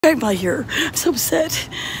Right by here. I'm so upset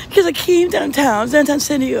because I came downtown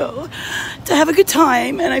San Diego, to have a good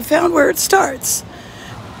time, and I found where it starts.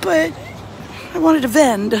 But I wanted to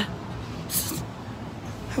vend. And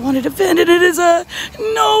it is a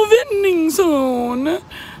no vending zone.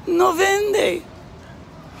 No vende.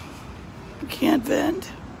 You can't vend.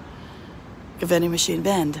 A vending machine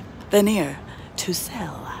vend. Venir. To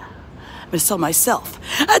sell. I'm going to sell myself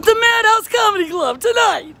at the Madhouse Comedy Club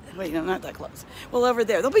tonight. Wait, no, not that close. Well, over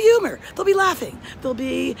there. There'll be humor. There'll be laughing. There'll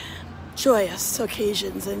be joyous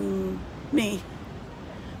occasions and me.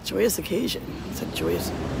 Joyous occasion. I'm so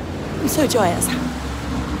joyous. I'm so joyous.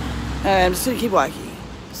 I'm just going to keep walking.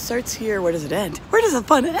 Starts here. Where does it end? Where does the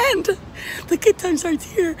fun end? The good time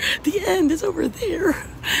starts here. The end is over there.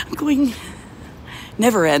 I'm going...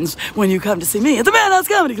 Never ends when you come to see me at the Madhouse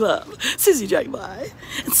Comedy Club. Susie Jack By.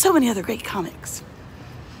 And so many other great comics.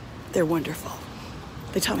 They're wonderful.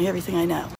 They taught me everything I know.